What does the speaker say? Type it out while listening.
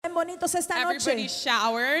ven bonitos esta Everybody noche.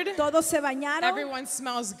 showered. Todos se bañaron. Everyone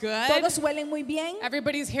smells good. Todos huelen muy bien.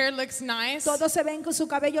 Everybody's hair looks nice. Todos se ven con su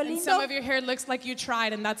cabello And lindo. some of your hair looks like you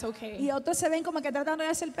tried, and that's okay. Y otros se ven como que tratan de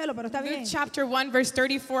hacer el pelo, pero está Luke bien. chapter 1, verse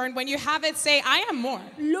 34. And when you have it, say, I am more.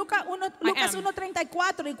 Lucas am.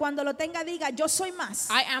 1:34 y cuando lo tenga diga, yo soy más.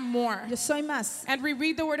 I am more. Yo soy más. And we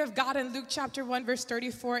read the word of God in Luke chapter 1, verse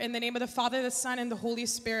 34. In the name of the Father, the Son, and the Holy Y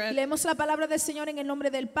Spirit. leemos la palabra del Señor en el nombre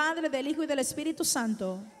del Padre, del Hijo y del Espíritu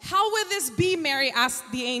Santo. How will this be, Mary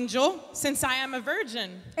asked the angel, since I am a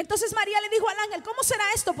virgin? Entonces María le dijo al ángel, ¿cómo será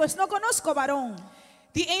esto? Pues no conozco varón.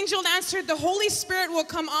 The angel answered, the Holy Spirit will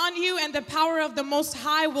come on you, and the power of the Most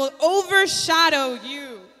High will overshadow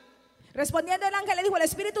you. Respondiendo el ángel le dijo, el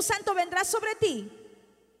Espíritu Santo vendrá sobre ti.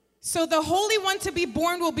 So the Holy One to be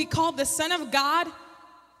born will be called the Son of God.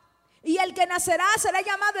 Y el que nacerá será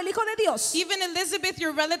llamado el Hijo de Dios. Even Elizabeth,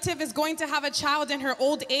 your relative, is going to have a child in her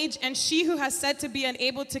old age, and she who has said to be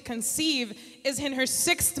unable to conceive is in her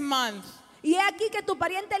 6th month. Y he aquí que tu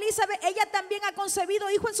pariente Elizabeth, ella también ha concebido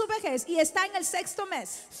hijo en su vejez y está en el 6º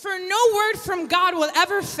mes. For no word from God will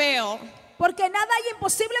ever fail. Porque nada hay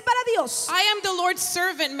imposible para Dios. I am the Lord's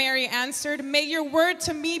servant, Mary answered. May your word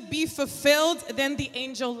to me be fulfilled. Then the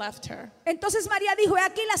angel left her. Entonces María dijo, he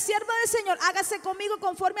aquí la sierva del Señor, hágase conmigo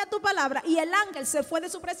conforme a tu palabra. Y el ángel se fue de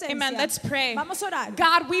su presencia. Amen. Let's pray. Vamos a orar.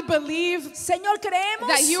 God, we believe Señor, creemos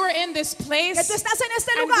that you are in this place. que tú estás en este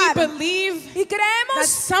And lugar. we believe Y that creemos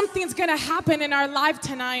something's going to happen in our life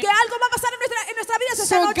tonight. que algo va a pasar en nuestra vida esta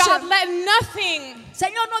So noche. God, let nothing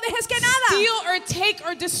Señor, no dejes que nada steal or take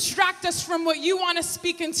or distract us from what you want to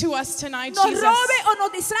speak into us tonight, nos Jesus. robe o nos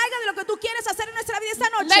distraiga de lo que tú quieres hacer en nuestra vida esta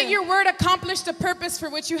noche. Let your word accomplish the purpose for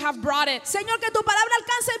which you have brought it. Señor, que tu palabra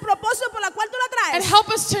alcance el propósito por la cual tú la And traes. help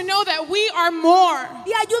us to know that we are more.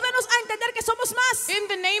 Y ayúdanos a entender que somos más. In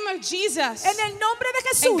the name of Jesus. En el nombre de And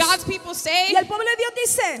Jesús. God's people say, Y el pueblo de Dios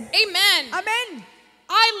dice, Amen. amén.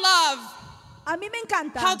 I love A mí me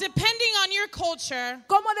encanta how depending on your culture,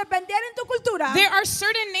 cómo depender en tu cultura there are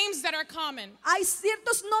certain names that are common. hay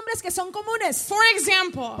ciertos nombres que son comunes. For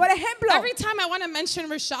example, Por ejemplo, every time I want to mention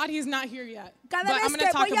Rashad, he's not here yet. cada But vez I'm going que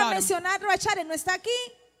to talk voy a about him. mencionar Rachel, él no está aquí.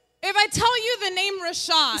 If I tell you the name Y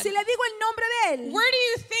Rashad, si le digo el nombre de él, where do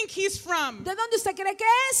you think he's from? ¿de dónde usted cree que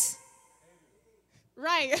es?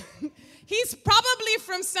 Right. He's probably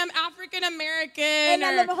from some African American Él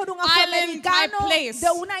a lo or mejor un island type afroamericano place. de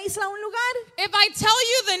una isla o un lugar. If I tell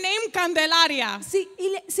you the name Candelaria, Si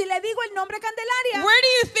le digo el nombre Candelaria, where do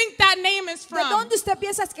you think that name is ¿de from? dónde usted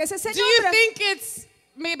piensa que es ese Do you nombre? think it's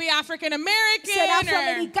maybe African American ¿Será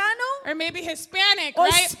afroamericano or maybe Hispanic, o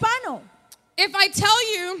right? hispano? If I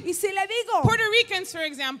tell you Y si le digo, Puerto Ricans, for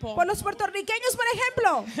example, por los puertorriqueños, por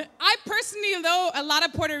ejemplo, I personally know a lot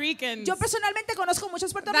of Puerto Ricans yo personalmente conozco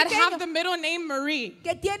muchos that have the puertorriqueños middle name Marie.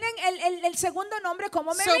 que tienen el segundo nombre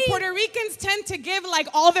como So Mary. Puerto Ricans tend to give like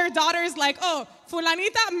all their daughters like, oh,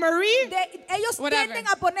 fulanita Marie. Ellos Whatever. tienden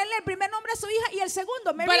a ponerle el primer nombre a su hija y el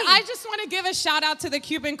segundo, Mary. But I just want to give a shout out to the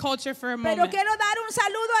Cuban culture for a Pero moment. quiero dar un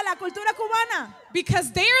saludo a la cultura cubana,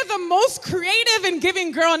 Because they are the most creative in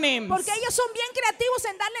giving girl names. porque ellos son bien creativos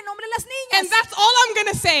en darle nombre a las And niñas. that's all I'm going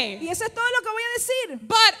to say. Y eso es todo lo que voy a decir.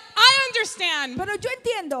 But I understand Pero yo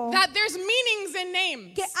entiendo that there's meanings in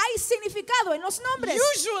names. que hay significado en los nombres.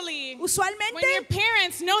 Usually, when your Usualmente,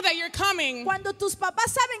 parents know that you're coming, cuando tus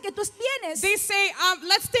papás saben que tú vienes they say,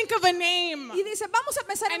 let's think of a name. y dicen, vamos a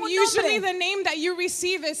pensar en And un usually nombre. the name that you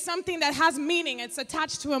receive is something that has meaning. It's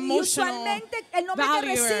attached to Y emotional usualmente el nombre que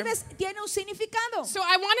value. recibes tiene un significado. So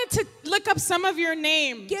I wanted to look up some of your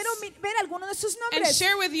names Quiero ver algunos de sus and nombres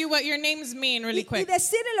share with you what your names mean really y quick.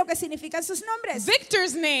 decirle lo que significan sus nombres.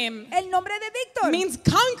 Victor's name El nombre de Víctor means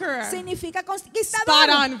conqueror. significa Spot conquistador.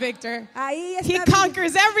 on, Victor. Ahí He está.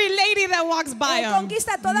 conquers every lady that walks by Él him.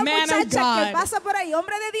 conquista a toda Man of muchacha que God. pasa por ahí.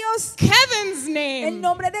 Hombre de Dios. Kevin's El name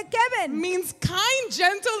nombre de Kevin. means kind,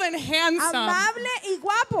 gentle, and handsome. Amable y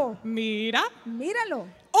guapo. Mira. Míralo.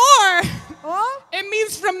 Or O it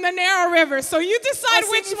means from the narrow river. So you decide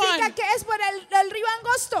which significa one. que es por el río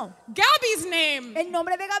Angosto. Gabby's name. El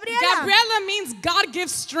nombre de Gabriela Gabriela means God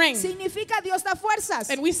gives strength. significa Dios da fuerzas.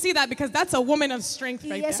 And we see that because that's a woman of strength Y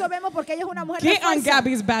right eso there. vemos porque ella es una mujer de Get on fuerza.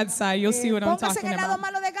 Gabby's bad side. You'll see what I'm Póngase talking en el lado about.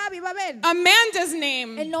 malo de Gaby, va a ver. Amanda's El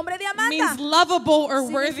name nombre de means Amanda lovable or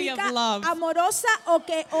worthy of significa love. amorosa o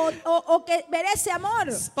que merece amor.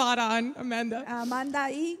 Spot on, Amanda. Amanda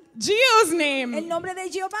y Gio's el name nombre de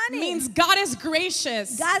Giovanni. means God is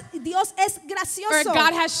gracious Dios es or gracioso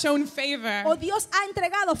God has shown favor. o Dios ha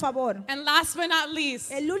entregado favor. And last but not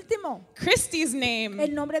least, El último, Christy's name el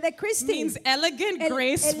nombre de Christy. means elegant,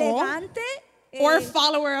 graceful, Elegante or a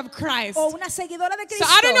follower of Christ. o una seguidora de So Cristo.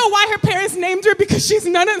 I don't know why her parents named her because she's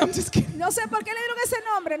none of them. Just kidding. No sé por qué le dieron ese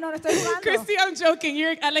nombre. No estoy jugando. Christy, I'm joking.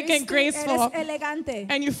 You're elegant, Cristi, graceful, eres elegante.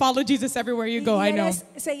 and you follow Jesus everywhere you go. y I know. eres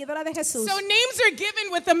seguidora de Jesús. So names are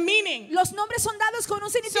given with a meaning. Los nombres son dados con un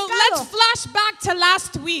So significado. let's flash back to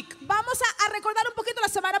last week. Vamos a recordar un poquito la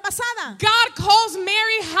semana pasada. God calls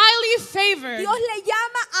Mary highly favored. Dios le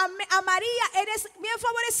llama a María, eres bien And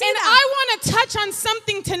favorecida. I want to touch on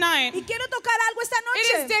something tonight. Y quiero tocar algo esta It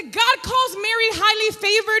is noche. that God calls Mary highly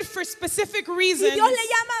favored for specific Y reasons. Dios le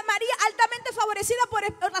llama a María altamente favorecida por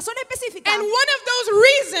razones específicas. And one of those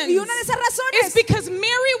reasons Y una de esas is razones, because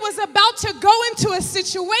Mary was about to go into a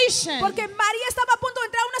situation porque María estaba a punto de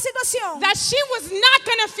entrar a una situación that she was not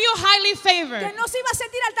going to feel highly favored. que no se iba a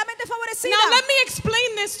sentir altamente favorecida. Now let me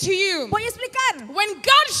explain this to you. Voy a explicar. When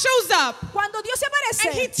God shows up Cuando Dios se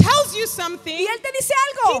and He aparece tells you something, y He Él te dice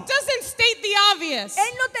algo, doesn't state the obvious.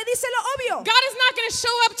 Él no te dice lo obvio. God is not going to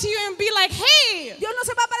show up to you and be like, hey, Dios no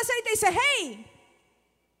se va a aparecer y te dice, hey,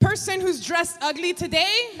 person who's dressed ugly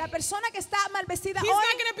today. la persona que está mal vestida He's hoy,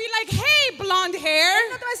 not going to be like, hey, blonde hair. Él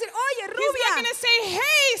no te va a decir, oye, He's not rubia, going to say,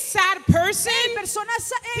 hey, sad person. hey, persona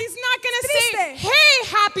He's not going to triste. say, hey,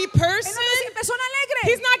 happy Él no person. te va a decir, persona alegre.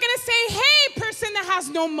 He's not going to say, hey, person that has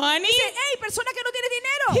no money. Dice, hey, persona que no tiene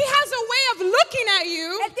dinero. He has a way of looking at you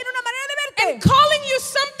Él tiene una manera de and verte calling you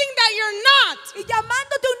something that you're not. y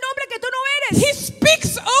llamándote un nombre que tú no eres. He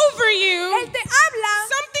speaks over you Él te habla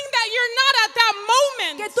something that you're not at that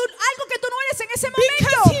moment algo que tú no eres en ese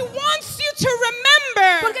because He momento. wants you to remember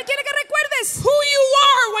Porque quiere que recuerdes who you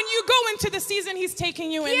are when you go into the season He's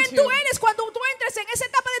taking you quién into. tú eres cuando tú entres en esa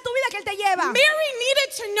etapa de tu vida que Él te lleva. Mary needed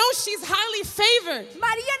to know she's highly favored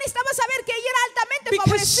María necesitaba saber que ella era altamente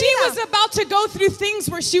because she was favorecida. about to go through things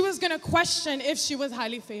where she was going to question if she was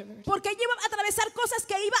highly favored. Porque ella iba a atravesar cosas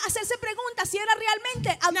que iba a hacerse preguntas si era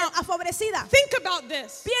realmente Now, favorecida. Think about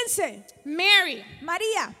this. Piense, Mary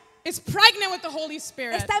María is pregnant with the Holy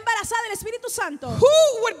Spirit. está embarazada del Espíritu Santo. Who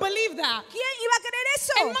would believe that? ¿Quién iba a creer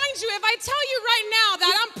eso? And mind you, if I tell you right now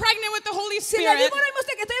that I'm pregnant with the Holy Si le Spirit, digo ahora mismo a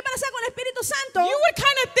usted que estoy embarazada con el Espíritu Santo, you would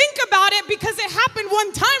kind of think about it because it happened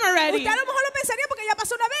one time already. usted a lo mejor lo pensaría porque ya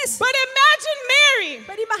pasó una vez. But imagine Mary.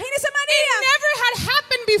 Pero imagínese It María. never had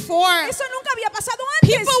happened before. Eso nunca había pasado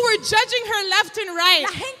antes. People were judging her left and right.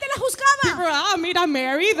 La gente la People juzgaba. were, oh, mira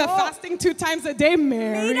Mary, the Oh. fasting 2 times a day,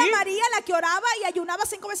 Mary. Mira María, la que oraba y ayunaba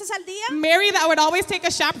 5 veces al día. Mary that would always take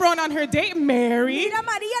a chaperone on her date, Mary. Mira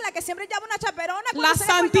María, la que siempre lleva una chaperona. La cuando se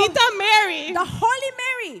le cuento. Santita Mary The Holy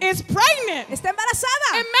Mary is pregnant. está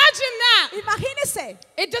embarazada. Imagine that. Imagínese,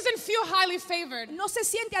 It doesn't feel highly favored. no se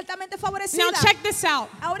siente altamente Now favorecida. check this out.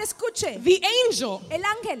 Ahora escuche, The angel el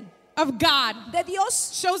ángel of God de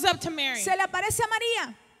Dios shows up to Mary. se le aparece a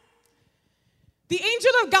María. The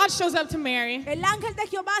angel of God shows up to Mary. El ángel de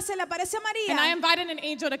Jehová se le aparece a María. And I invited an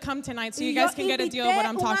angel to come tonight so Y you yo guys can get a deal invité of what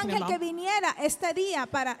I'm un talking ángel que about. viniera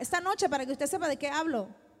esta noche para que usted sepa de qué hablo.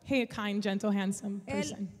 Hey, kind, gentle, handsome El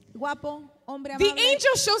person. guapo, hombre The amable.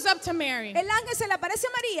 angel shows up to Mary. El ángel se le aparece a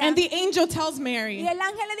María. And the angel tells Y Mary, el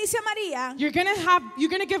ángel le dice a María, you're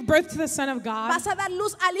gonna give birth to the Son of God. vas a dar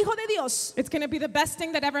luz al Hijo de Dios. It's gonna be the best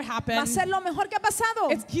thing that ever Va a happened. ser lo mejor que ha pasado.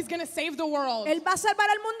 He's gonna save the world. Él va a salvar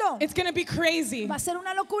al mundo. It's gonna be crazy. Va a ser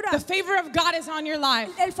una locura. The favor of God is on your life.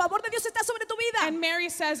 El favor de Dios está sobre tu vida. And Mary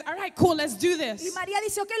says, all right, cool, let's do Y this. María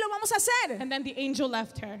dice, ok, lo vamos a hacer. And then the angel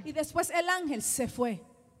left her. Y después el ángel se fue.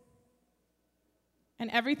 And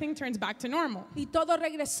everything turns back to normal. Y todo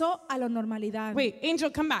regresó a la normalidad. Wait, angel,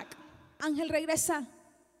 come back. Ángel regresa.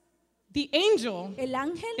 The angel El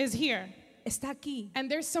ángel is here. está aquí. And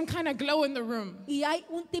there's some kind of glow in the room. Y hay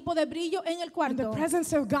un tipo de brillo en el And the cuarto.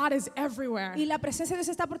 presence of God is everywhere. Y la presencia de Dios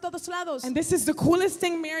está por todos lados. And this is the coolest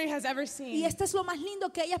thing Mary has ever Y seen. esto es lo más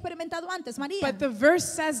lindo que ella ha experimentado antes, María. But the verse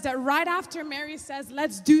says that right after Mary says,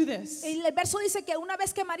 let's do this, Y el verso dice que una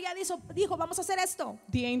vez que María dijo, vamos a hacer esto,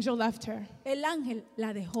 the angel left her. el ángel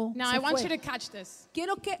la dejó. Now se I want fue. you to catch this.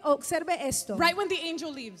 Quiero que observe esto. Right when the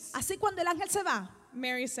angel leaves, Así cuando el ángel se va,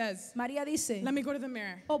 Mary says, María dice, let me go to the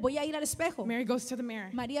mirror. oh, voy a ir al espejo. Mary goes to the mirror.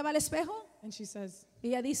 María va al espejo And she says, y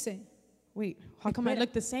ella dice, wait, how come I Espera.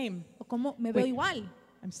 look the same? o ¿cómo me veo Wait. igual?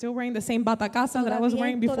 I'm still wearing the same bata casa that I was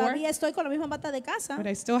wearing before. Todavía estoy con la misma bata de casa. But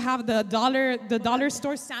I still have the dollar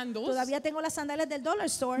store sandals. Todavía tengo las sandalias del dollar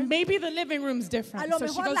store. Maybe the living room's A different. lo So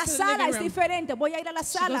she mejor goes la to the sala living es room. diferente. Voy a ir a la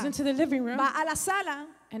She sala. goes into the living room. Va a la sala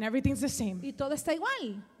and everything's the same. y todo está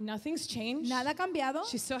igual. Nothing's changed. Nada ha cambiado.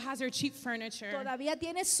 She still has her cheap furniture. Todavía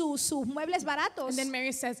tiene sus muebles baratos. And then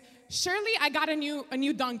Mary says, surely I got a new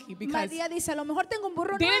donkey because María dice, a lo mejor tengo un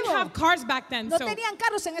burro they didn't nuevo. have cars back then. No So tenían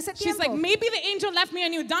carros en ese she's tiempo. like, maybe the angel left me a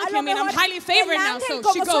new A donkey. lo I mean, I'm mejor highly favored el now. ángel,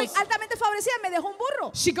 So she como soy goes. altamente favorecida, me dejó un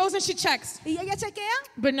burro. She goes and she checks. Y ella chequea.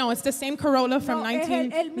 But no, it's the same Corolla from No, es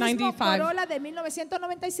el mismo 1995. Corolla de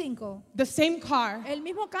 1995. The same car, El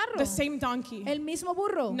mismo carro. the same donkey. El mismo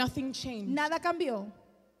burro. Nothing changed. Nada cambió.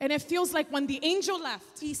 And it feels like when the angel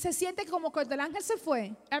left, Y se siente como cuando el ángel se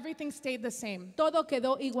fue, everything stayed the same. todo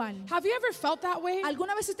quedó igual. Have you ever felt that way?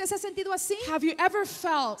 ¿Alguna vez usted se ha sentido así? Have you ever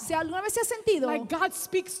felt Si alguna vez se ha sentido like God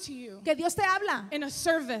speaks to you que Dios te habla in a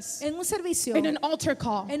service, en un servicio, in an altar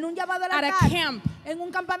call, en un llamado al at a altar, camp, en un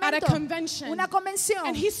at campamento, a convention, una convención,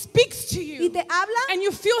 and He speaks to y you, te habla and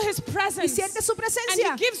you feel His y presence, sientes su and He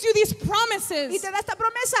presencia gives you these y promises, te da estas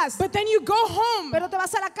promesas, but then you go home, pero te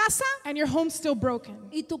vas a la casa and your home's still broken,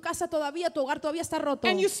 y tu casa todavía, tu hogar todavía está roto.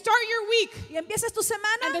 and you start your week, Y empiezas tu and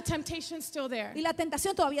semana the temptation's still there, y la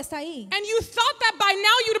tentación todavía está ahí. and you thought that by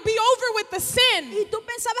now you'd be over with the sin, Y tú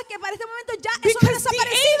pensabas que para este momento ya eso había because the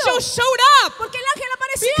desaparecido. angel showed up, Porque el ángel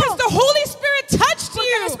apareció. because the Holy Spirit touched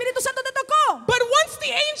Porque el you. Espíritu Santo te tocó. But once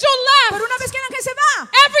the angel Pero una left, vez que el ángel se va,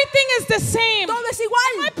 everything is the same. todo es Am I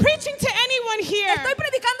igual. preaching to anyone here Estoy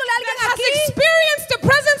predicándole a alguien that has aquí experienced the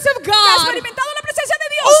presence of que ha God experimentado la presencia de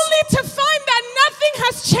Dios. only to find that nothing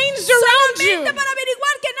has changed around you? Solamente para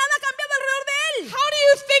averiguar que nada ha cambiado alrededor de él. How do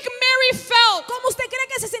you think Mary felt? ¿Cómo usted cree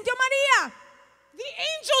que se sintió María? The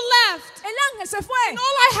angel left, El ángel se fue. and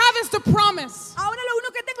all I have is the promise. Ahora lo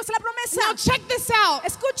único que tengo es la promesa. Now check this out.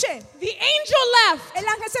 Escuche, The angel left, el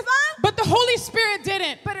ángel se va, but the Holy Spirit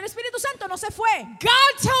didn't. pero el Espíritu Santo no se fue.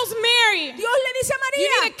 God tells Mary, Dios le dice a you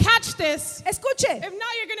María, need to catch this. escuche, If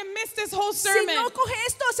not, you're going to miss this whole si sermon. no coge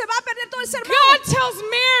esto, se va a perder todo el sermón. God tells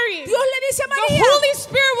Mary, Dios le dice a the María, Holy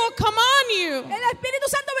Spirit will come on you, el Espíritu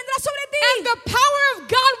Santo vendrá sobre and ti. the power of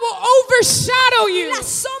God will overshadow Y you. la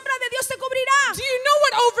sombra de Dios te cubrirá. Do you know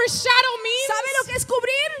what overshadow means? ¿Sabe lo que es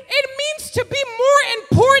cubrir? It means to be more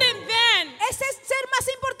important than, Es ser más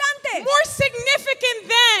importante, more significant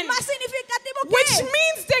than, más significativo which que.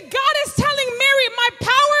 means that God is telling Mary, my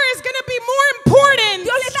power is going to be more important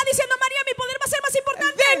Dios le está diciendo a María, mi poder va a ser más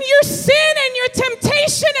importante than your sin and your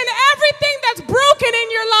temptation and everything that's broken in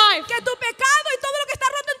your life. que tu pecado y todo lo que está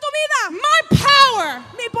roto en tu vida. My power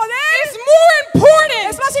Mi poder is more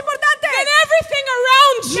important es más importante than everything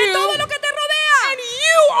around que todo you, lo que te rodea. and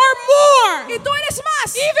you are more, Y tú eres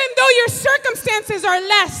más, even though your circumstances are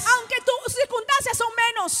less. aunque tus circunstancias son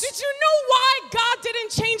menos. Did you know why God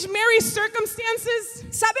didn't change Mary's circumstances?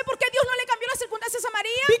 ¿Sabe por qué Dios no le cambió las circunstancias a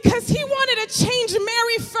María? Because He wanted to change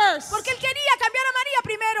Mary first. Porque Él quería cambiar a María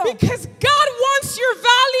primero. Because God wants your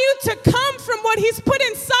value to come from what He's put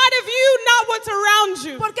inside of you, not what's around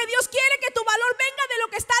you. Porque Dios quiere que tu valor venga de lo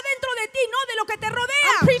que está dentro de ti, no de lo que te I'm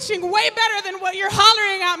rodea. preaching way better than what you're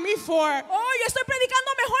hollering at me for. Oh, yo estoy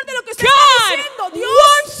predicando mejor de lo que usted está God diciendo.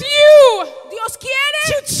 wants you Dios quiere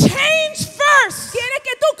to change first.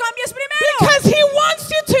 que tú cambies primero. Because He wants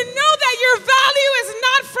you to know that your value is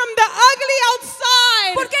not from the ugly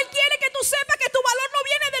outside, Porque Él quiere que tú sepas que tu valor no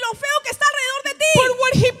viene de lo feo que está alrededor de ti. but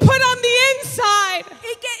what He put on the inside.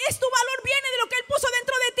 Y que tu valor viene de lo que Él puso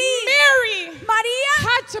dentro de ti. Mary María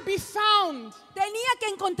had to be found. tenía que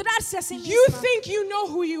encontrarse a sí You misma. think you know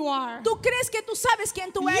who you are. Tú crees que tú sabes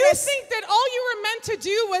quién tú You eres. think that all you were meant to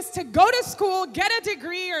do was to go to school, get a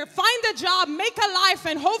degree, or find a job, make a life,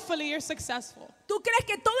 and hopefully you're successful. Tú crees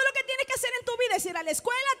que todo lo que tienes que hacer en tu vida es ir a la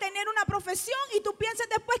escuela, tener una profesión y tú piensas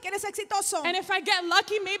después que eres exitoso. And if I get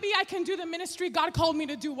lucky, maybe I can do the ministry God called me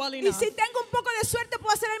to do well Y enough. si tengo un poco de suerte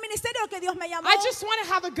puedo hacer el ministerio que Dios me llamó. I just want to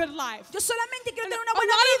have a good life. Yo solamente quiero And tener a una lot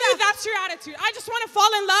buena of you, vida. that's your attitude. I just want to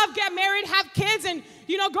fall in love, get married, have kids, and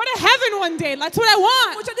go to heaven one day. That's what I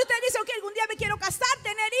want. Muchos de ustedes dicen, ok, algún día me quiero casar,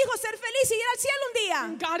 tener hijos, ser feliz y ir al cielo un día.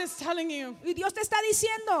 And God is telling you, Y Dios te está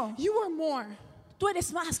diciendo, you are more. tú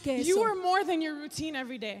eres más que eso. You are more than your routine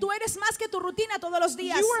every day. Tú eres más que tu rutina todos los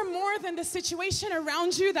días. You are more than the situation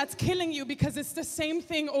around you that's killing you because it's the same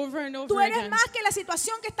thing over and Tú over eres again. más que la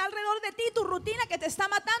situación que está alrededor de ti, tu rutina que te está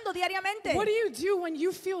matando diariamente. What do you do when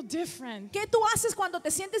you feel different? ¿Qué tú haces cuando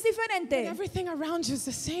te sientes diferente? Everything around you is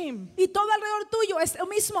the same. Y todo alrededor tuyo es lo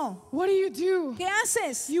mismo. What do you do? ¿Qué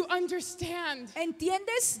haces? You understand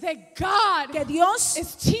 ¿Entiendes that God que Dios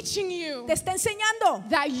is teaching you te está enseñando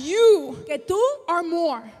that you que tú are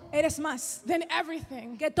more. Eres más than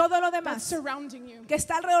everything que todo lo that's demás surrounding you. que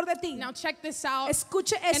está alrededor de ti. Now check this out.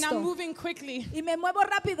 Escuche And I'm esto. moving quickly. Y me muevo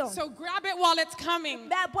rápido. So grab it while it's coming.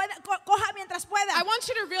 Vea, coja mientras pueda. I want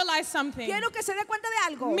you to realize something. Quiero que se dé cuenta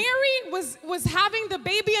de algo. Mary was having the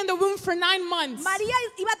baby in the womb for 9 months. María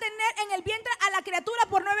iba a tener en el vientre a la criatura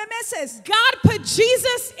por 9 meses. God put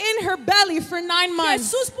Jesus in her belly for 9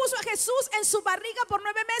 months. Jesús puso a Jesús en su barriga por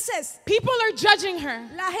 9 meses. People are judging her.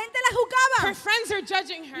 La gente la Her juzgaba. friends are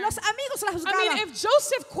judging her. Los amigos la I mean, juzgaban. if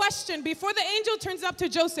Joseph questioned before the angel turns up to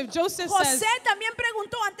Joseph, Joseph says, José también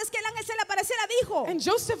preguntó antes que el ángel se le apareciera, dijo. and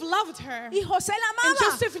Joseph loved her. Y José la And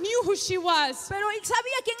amaba. Joseph knew who she was. Pero él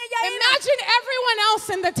sabía quién ella era. Imagine everyone else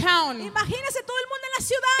in the town. Imagínese todo el mundo en la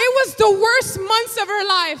ciudad. It was the worst months of her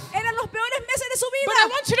life. Eran los peores meses de su But I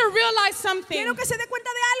vida. want you to realize something. Quiero que se dé cuenta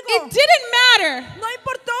de It algo. didn't matter No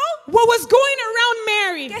importó what was going around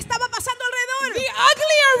Mary. qué estaba pasando alrededor. The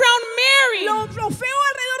ugly around Mary Lo feo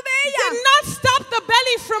alrededor de did ella not stop the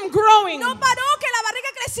belly from growing. no paró que la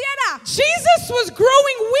barriga creciera. Jesus was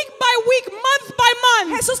growing week by week, month by month.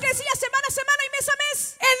 Jesús crecía semana a semana y mes a mes.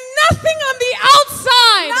 And nothing on the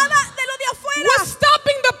outside Nada de lo de afuera was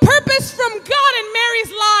stopping the purpose from God in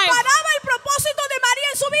Mary's life. paraba el propósito de María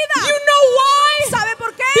en su vida. You know why? ¿Sabe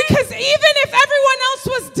por qué? Because even if everyone else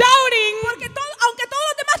was doubting, Porque aunque todos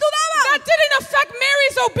los demás dudaban, that didn't affect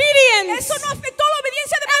Mary's obedience. eso no afectó la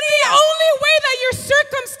obediencia de And the María. only way that your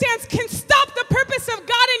circumstance can stop the purpose of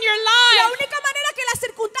God in your La life única manera que las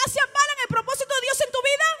circunstancias paran el propósito de Dios en tu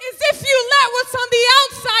vida is if you let what's on the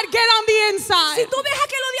outside get on the si inside. tú dejas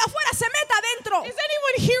que lo de afuera se meta adentro. Is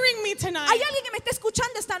anyone hearing me ¿Hay tonight? alguien que me está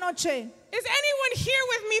escuchando esta noche? Is anyone here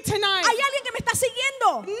with me tonight? ¿Hay alguien que me está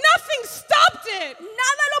siguiendo? Nothing stopped it.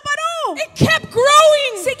 Nada lo paró. It kept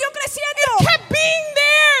growing. Siguió It creciendo. kept being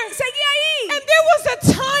there. Seguía ahí. And there was a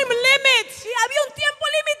time limit. Y había un tiempo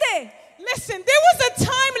límite. Listen, there was a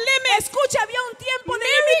time limit. Escucha, había un tiempo de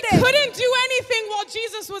Mary límite. couldn't do anything while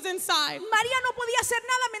Jesus was inside. María no podía hacer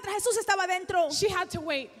nada mientras Jesús estaba dentro. She had to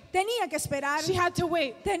wait. Tenía que esperar. She had to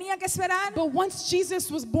wait. Tenía que esperar. But once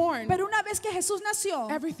Jesus was born, Pero una vez que Jesús nació,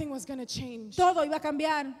 everything was going to change. todo iba a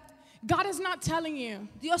cambiar. God is not telling you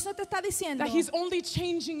Dios no te está diciendo that He's only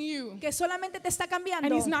changing you que solamente te está cambiando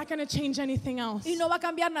and He's not going to change anything else. y no va a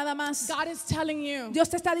cambiar nada más. God is telling you Dios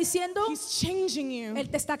te está diciendo, He's changing you Él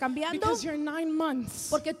te está cambiando because your 9 months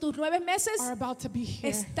porque tus 9 meses are about to be here.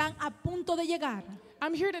 están a punto de llegar.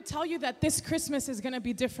 I'm here to tell you that this Christmas is going to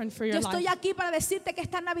be different for Yo your estoy life. aquí para decirte que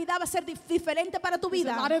esta Navidad va a ser diferente para tu A lot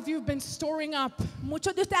vida. of you have been storing up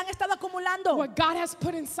Muchos de ustedes han estado acumulando what God has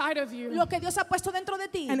put inside of you, lo que Dios ha puesto dentro de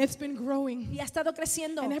ti and it's been growing. y ha estado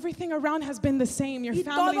creciendo. And everything around has been the same. Your Y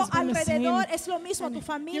family's todo been the same. alrededor es lo mismo, And tu your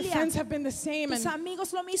familia, friends have been the same. tus And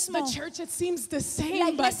amigos lo mismo. the church, it seems the La same.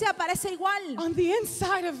 But iglesia parece igual, on the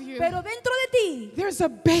inside of you, pero dentro de ti there's a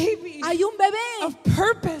baby hay un bebé of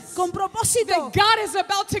purpose con propósito. that God is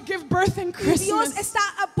about to give birth in Y Dios Christmas. está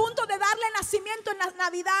a punto de darle nacimiento en la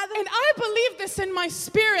Navidad. And I believe this in my Y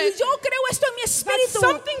spirit. yo creo esto en mi That espíritu.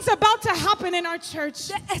 something's about to happen in our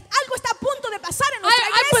church. Algo está a punto de pasar en nuestra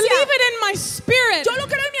I believe iglesia. it in my spirit Yo lo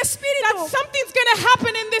creo en mi that espíritu. something's going to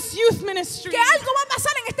happen in this youth ministry. Que algo va a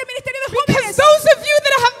pasar en este ministerio de Because jóvenes. those of you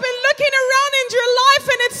that have been looking around in your life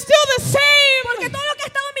and it's still the Porque same, todo lo que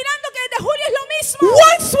he estado mirando que desde julio es lo mismo.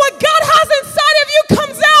 once what God has inside of you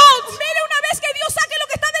comes out, Mire, una vez que Dios saque lo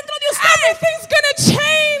que está dentro de usted, everything's going to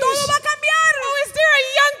change. todo va a cambiar. Oh, is there a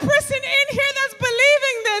young person in here that's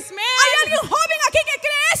believing this, Hay man? alguien joven aquí que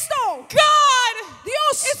cree esto. God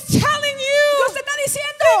Dios, is telling you Dios te está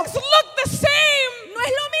diciendo, things look the same, no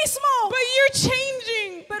es lo mismo, but you're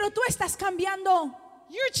changing. pero tú estás cambiando.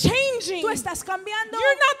 You're changing. Tú estás cambiando.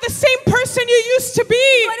 You're not the same person you used to be.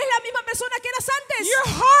 No eres la misma persona que eras antes. Your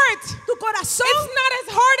heart, Tu corazón it's not as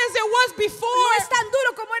hard as it was no before. es tan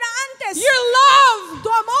duro como era antes. Your love, Tu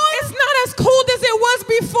amor it's not as cold as it was no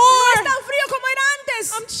before. es tan frío como era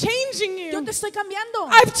antes. I'm changing Yo you. te estoy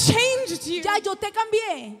cambiando. I've changed you. Ya yo te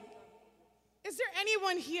cambié. Is there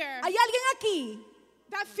anyone here Hay alguien aquí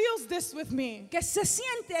that feels this with me? que se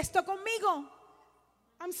siente esto conmigo.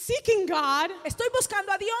 I'm seeking God. Estoy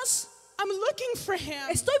buscando a Dios. I'm looking for Him.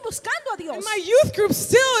 Estoy buscando a Dios. And my youth group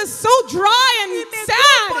still is so dry Y and mi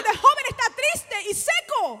grupo sad. de joven está triste y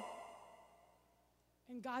seco.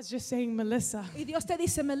 And God's just saying, Melissa, Y Dios te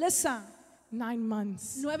dice, Melissa, 9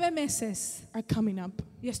 months 9 meses are coming up.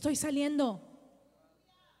 y estoy saliendo.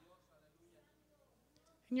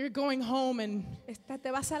 And you're going home and Te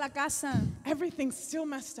vas a la casa everything's still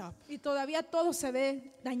messed up. y todavía todo se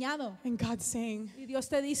ve dañado. And God's saying, Y Dios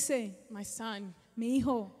te dice, my son, mi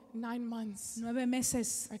hijo, 9 months 9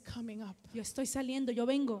 meses, are coming up. yo estoy saliendo, yo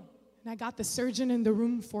vengo. And I got the surgeon in the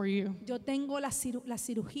room for you. Yo tengo la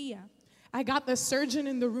cirugía. I got the surgeon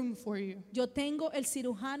in the room for you. Yo tengo el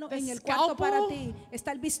cirujano The en el cuarto para scalpel, ti.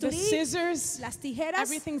 Está el The bisturí, scissors, las tijeras,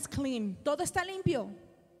 everything's clean. todo está limpio.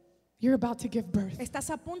 You're about to give birth. Estás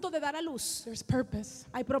a punto de dar a luz. There's purpose.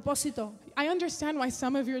 Hay propósito. I understand why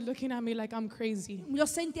some of you are looking at me like I'm crazy Yo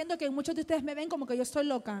sé, entiendo que muchos de ustedes me ven como que yo estoy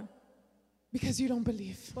loca because you don't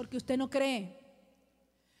believe. porque usted no cree.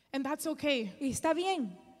 And that's okay Y está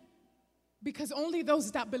bien, because only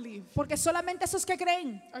those that believe porque solamente esos que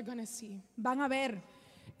creen are going to see. van a ver.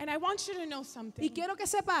 And I want you to know Y something. quiero que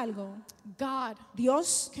sepa algo. God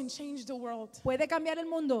Dios can change the world puede cambiar el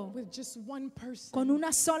mundo with just one person con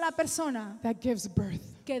una sola persona that gives birth.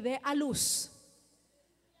 que dé a luz.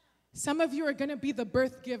 Some of you are going to be the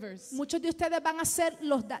birth givers. Muchos de ustedes van a ser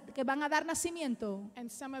los que van a dar nacimiento. And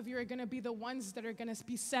some of you are going to be the ones that are going to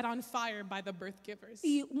be set on fire by the birth givers.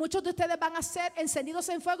 Y muchos de ustedes van a ser encendidos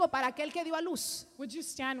en fuego para aquel que dio a luz. Would you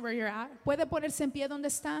stand where you're at? ¿Puede ponerse en pie donde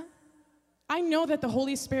está? I know that the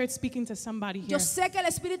Holy Spirit's speaking to somebody here. Yo sé que el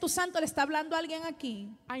Espíritu Santo le está hablando a alguien aquí.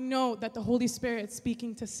 I know that the Holy Spirit's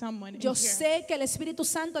speaking to someone in Yo here. sé que el Espíritu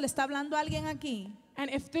Santo le está hablando a alguien aquí. And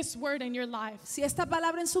if this word in your life, Si esta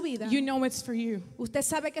palabra en su vida, you know it's for you, usted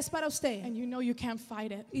sabe que es para usted and you know you can't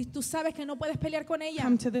fight it, y tú sabes que no puedes pelear con ella,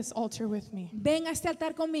 come to this altar with me, ven a este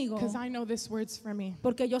altar conmigo because I know this word's for me,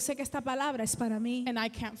 porque yo sé que esta palabra es para mí and I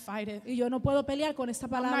can't fight it. y yo no puedo pelear con esta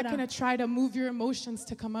I'm not going palabra. to try to move your emotions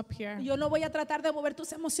to come up here. Yo no voy a tratar de mover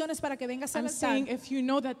tus emociones para que vengas al I'm saying altar. if you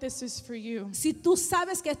know that this is for you, Si tú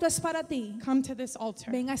sabes que esto es para ti, come to this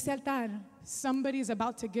altar. ven a este altar. Somebody's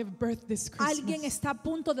about to give birth this Alguien Christmas. está a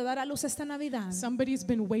punto de dar a luz esta Navidad. Somebody's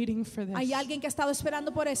been waiting for this. Hay alguien que ha estado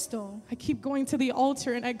esperando por esto. I keep going to the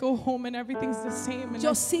altar and I go home and everything's the same. And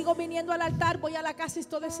Yo sigo viniendo al altar, voy a la casa y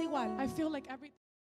todo es igual. I feel like everything